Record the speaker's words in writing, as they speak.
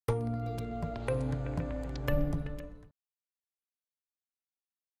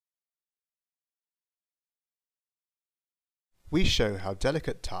we show how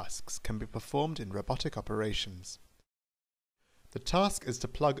delicate tasks can be performed in robotic operations. The task is to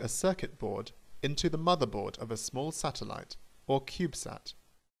plug a circuit board into the motherboard of a small satellite, or Cubesat.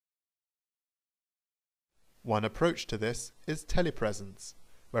 One approach to this is telepresence,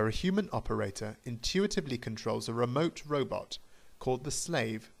 where a human operator intuitively controls a remote robot called the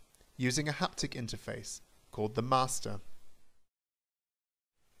slave using a haptic interface called the master.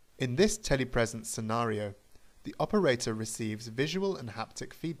 In this telepresence scenario, the operator receives visual and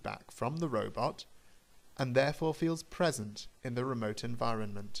haptic feedback from the robot and therefore feels present in the remote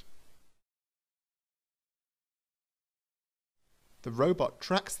environment. The robot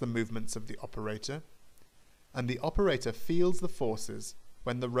tracks the movements of the operator, and the operator feels the forces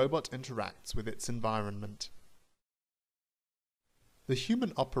when the robot interacts with its environment. The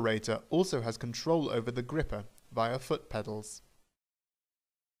human operator also has control over the gripper via foot pedals.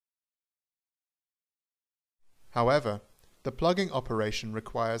 However, the plugging operation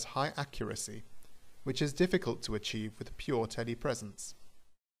requires high accuracy, which is difficult to achieve with pure telepresence.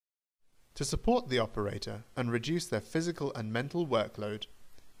 To support the operator and reduce their physical and mental workload,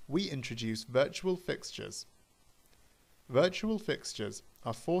 we introduce virtual fixtures. Virtual fixtures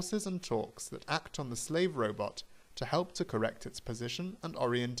are forces and torques that act on the slave robot to help to correct its position and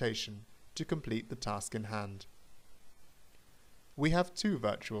orientation to complete the task in hand. We have two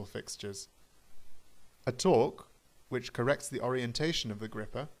virtual fixtures: a torque, which corrects the orientation of the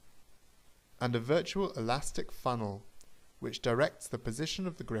gripper, and a virtual elastic funnel, which directs the position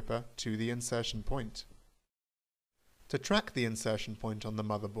of the gripper to the insertion point. To track the insertion point on the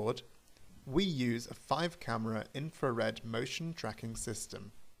motherboard, we use a 5-camera infrared motion tracking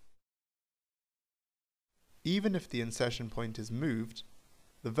system. Even if the insertion point is moved,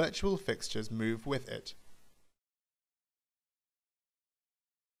 the virtual fixtures move with it.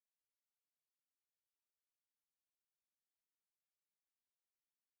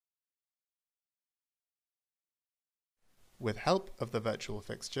 With help of the virtual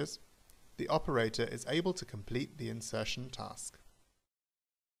fixtures, the operator is able to complete the insertion task.